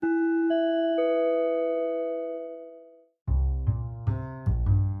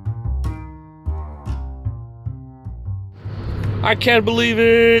I can't believe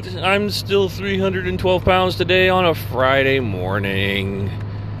it. I'm still 312 pounds today on a Friday morning.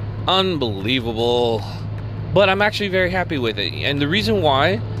 Unbelievable. But I'm actually very happy with it. And the reason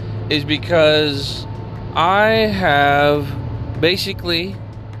why is because I have basically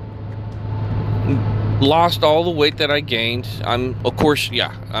lost all the weight that I gained. I'm a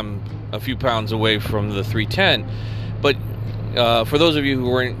few pounds away from the 310. But for those of you who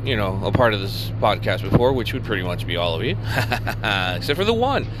weren't, a part of this podcast before, which would pretty much be all of you, except for the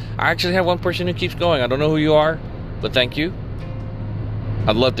one. I actually have one person who keeps going. I don't know who you are, but thank you.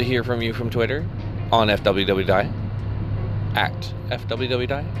 I'd love to hear from you from Twitter on FWWDie. At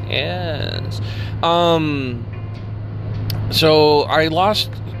FWWDie. Yes. So I lost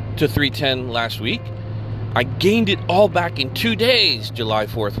to 310 last week. I gained it all back in 2 days, July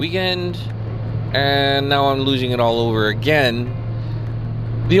 4th weekend. And now I'm losing it all over again.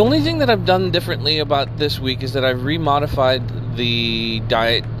 The only thing that I've done differently about this week is that I've remodified the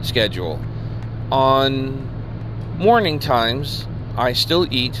diet schedule. On morning times, I still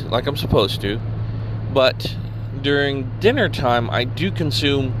eat like I'm supposed to, but during dinner time, I do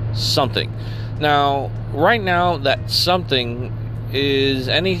consume something. Now, right now, that something is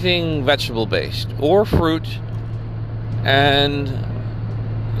anything vegetable-based or fruit, and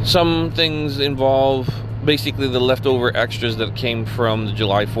some things involve basically the leftover extras that came from the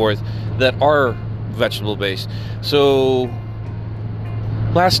July 4th that are vegetable based. So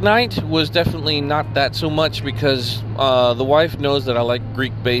last night was definitely not that so much because the wife knows that I like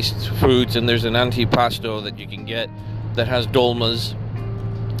Greek based foods, and there's an antipasto that you can get that has dolmas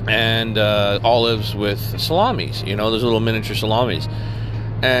and olives with salamis, those little miniature salamis.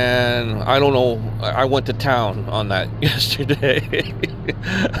 And I don't know, I went to town on that yesterday.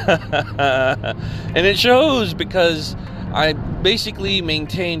 And it shows because I basically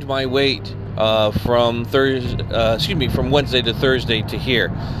maintained my weight from Wednesday to Thursday to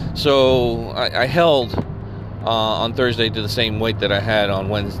here. So I held on Thursday to the same weight that I had on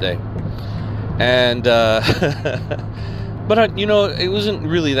Wednesday. And but it wasn't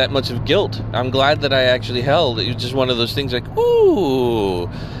really that much of guilt. I'm glad that I actually held. It was just one of those things like, ooh,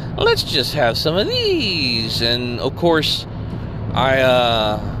 let's just have some of these. And of course,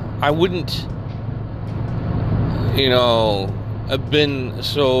 I wouldn't, have been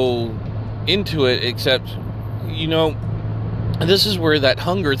so into it, except, this is where that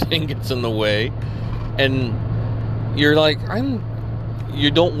hunger thing gets in the way. And you're like,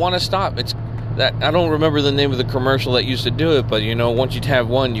 you don't want to stop. It's that I don't remember the name of the commercial that used to do it, but once you have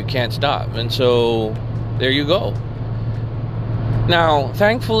one, you can't stop. And so there you go. Now,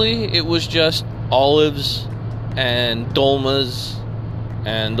 thankfully, it was just olives and dolmas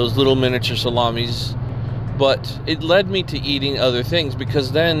and those little miniature salamis, but it led me to eating other things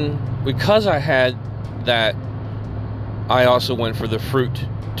because I had that, I also went for the fruit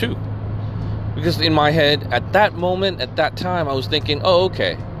too. Because in my head, at that moment, at that time, I was thinking, oh,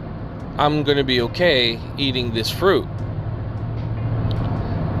 okay, I'm going to be okay eating this fruit.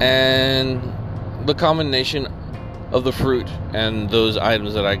 And the combination of the fruit and those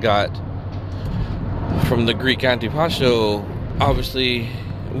items that I got from the Greek antipasto obviously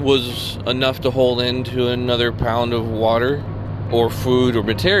was enough to hold into another pound of water or food or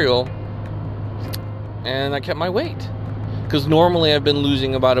material. And I kept my weight. Because normally I've been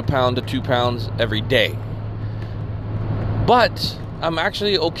losing about 1 pound to 2 pounds every day. But I'm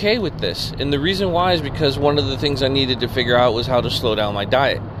actually okay with this. And the reason why is because one of the things I needed to figure out was how to slow down my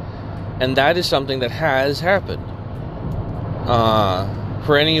diet. And that is something that has happened.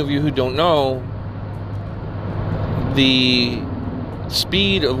 For any of you who don't know, the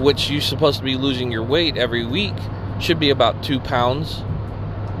speed of which you're supposed to be losing your weight every week should be about 2 pounds,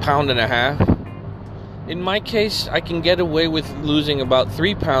 1.5 pounds. In my case, I can get away with losing about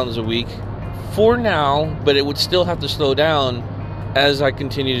 3 pounds a week for now, but it would still have to slow down as I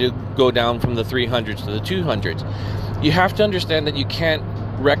continue to go down from the 300s to the 200s. You have to understand that you can't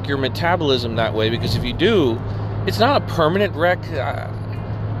wreck your metabolism that way, because if you do, it's not a permanent wreck.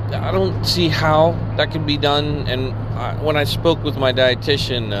 I don't see how that can be done. And when I spoke with my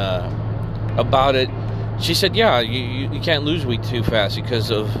dietitian about it, she said, yeah, you can't lose weight too fast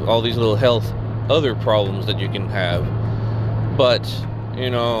because of all these little other problems that you can have. But,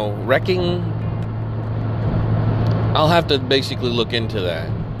 wrecking, I'll have to basically look into that.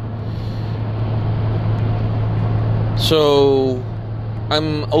 So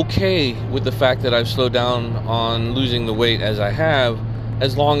I'm okay with the fact that I've slowed down on losing the weight as I have,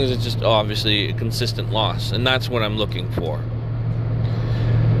 as long as it's just obviously a consistent loss. And that's what I'm looking for.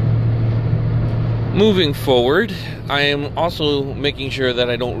 Moving forward, I am also making sure that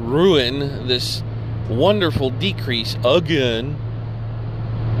I don't ruin this wonderful decrease again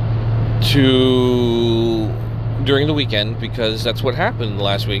during the weekend, because that's what happened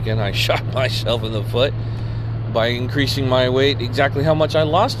last weekend. I shot myself in the foot by increasing my weight exactly how much I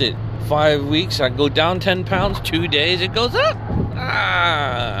lost it. 5 weeks, I go down 10 pounds. 2 days, it goes up.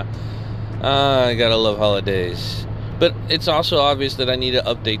 I gotta love holidays. But it's also obvious that I need to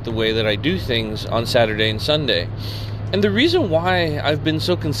update the way that I do things on Saturday and Sunday. And the reason why I've been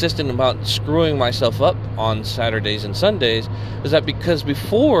so consistent about screwing myself up on Saturdays and Sundays is that because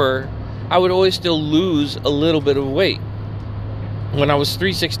before, I would always still lose a little bit of weight. When I was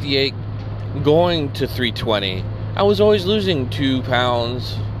 368 going to 320, I was always losing 2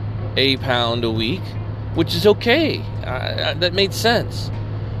 pounds, a pound a week, which is okay. That made sense.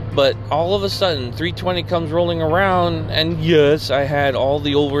 But all of a sudden, 320 comes rolling around, and yes, I had all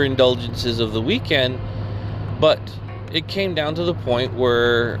the overindulgences of the weekend, but it came down to the point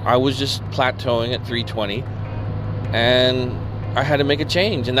where I was just plateauing at 320, and I had to make a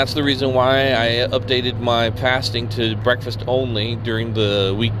change. And that's the reason why I updated my fasting to breakfast only during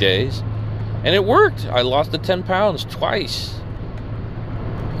the weekdays. And it worked. I lost the 10 pounds twice.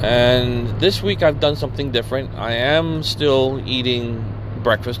 And this week I've done something different. I am still eating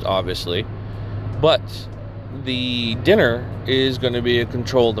breakfast, obviously, but the dinner is going to be a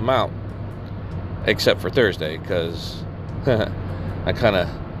controlled amount, except for Thursday, because I kind of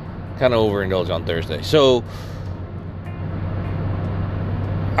overindulge on Thursday. So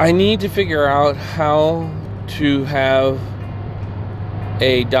I need to figure out how to have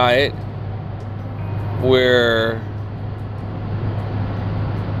a diet where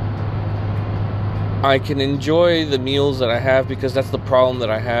I can enjoy the meals that I have, because that's the problem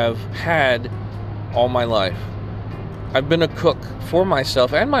that I have had all my life. I've been a cook for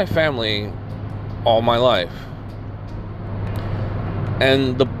myself and my family all my life.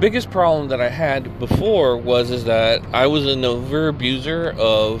 And the biggest problem that I had before is that I was an over-abuser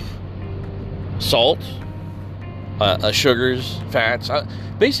of salt, sugars, fats,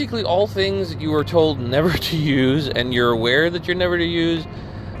 basically all things that you were told never to use and you're aware that you're never to use,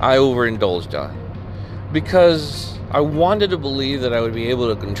 I overindulged on. Because I wanted to believe that I would be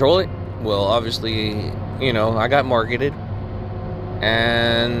able to control it. Well, obviously, I got marketed.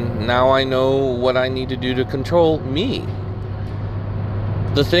 And now I know what I need to do to control me.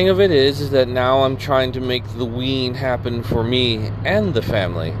 The thing of it is that now I'm trying to make the wean happen for me and the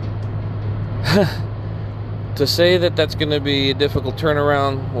family. To say that that's going to be a difficult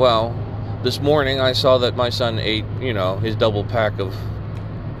turnaround, well, this morning I saw that my son ate, his double pack of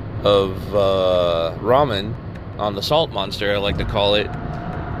ramen on the Salt Monster, I like to call it.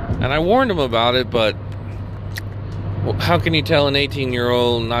 And I warned him about it, but how can you tell an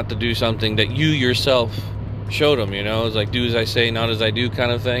 18-year-old not to do something that you yourself showed him, It's like, do as I say, not as I do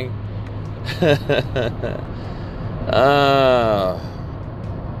kind of thing.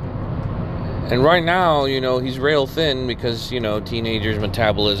 And right now, he's rail thin because, teenagers,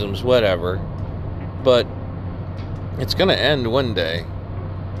 metabolisms, whatever. But it's going to end one day.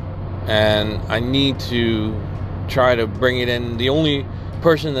 And I need to try to bring it in. The only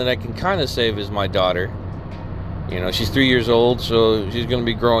person that I can kind of save is my daughter. She's 3 years old, so she's going to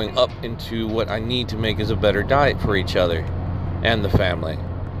be growing up into what I need to make as a better diet for each other and the family.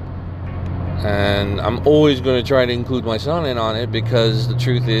 And I'm always going to try to include my son in on it, because the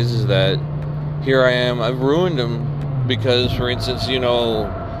truth is that here I am, I've ruined him. Because, for instance,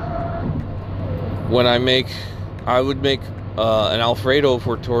 when I would make an Alfredo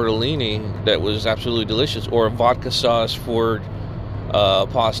for tortellini that was absolutely delicious, or a vodka sauce for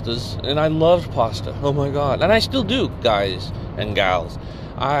pastas, and I loved pasta. Oh my god. And I still do, guys and gals.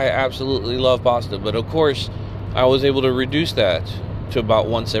 I absolutely love pasta, but of course I was able to reduce that to about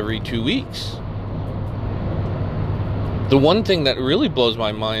once every 2 weeks. The one thing that really blows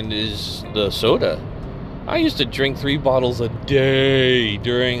my mind is the soda. I used to drink 3 bottles a day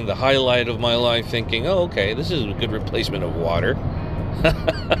during the highlight of my life, thinking, oh, okay, this is a good replacement of water.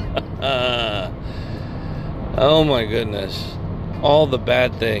 Oh my goodness. All the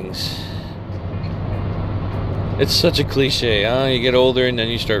bad things. It's such a cliche, huh? You get older and then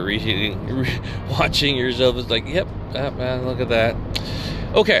you start watching yourself. It's like, yep, man, look at that.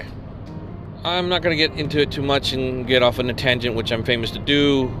 Okay. I'm not going to get into it too much and get off on a tangent, which I'm famous to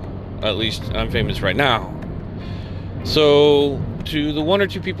do. At least I'm famous right now. So, to the 1 or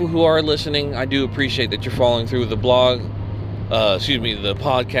 2 people who are listening, I do appreciate that you're following through with the the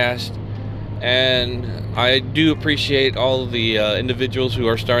podcast. And I do appreciate all of the individuals who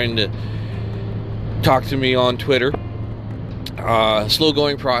are starting to talk to me on Twitter. Slow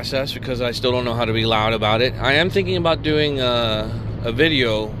going process, because I still don't know how to be loud about it. I am thinking about doing a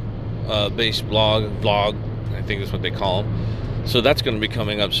video based vlog, I think is what they call them. So that's going to be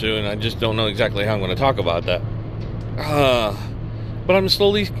coming up soon. I just don't know exactly how I'm going to talk about that. But I'm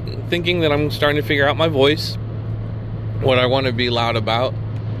slowly thinking that I'm starting to figure out my voice, what I want to be loud about,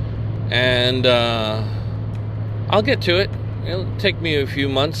 and I'll get to it. It'll take me a few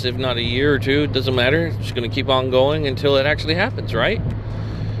months, if not a year or two. It doesn't matter. It's just going to keep on going until it actually happens, right?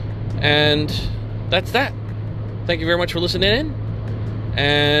 And that's that. Thank you very much for listening in.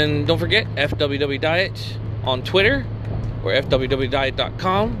 And don't forget, FWW Diet on Twitter or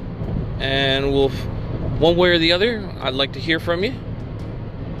fwwdiet.com. And we'll, one way or the other, I'd like to hear from you.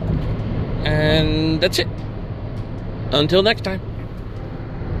 And that's it. Until next time.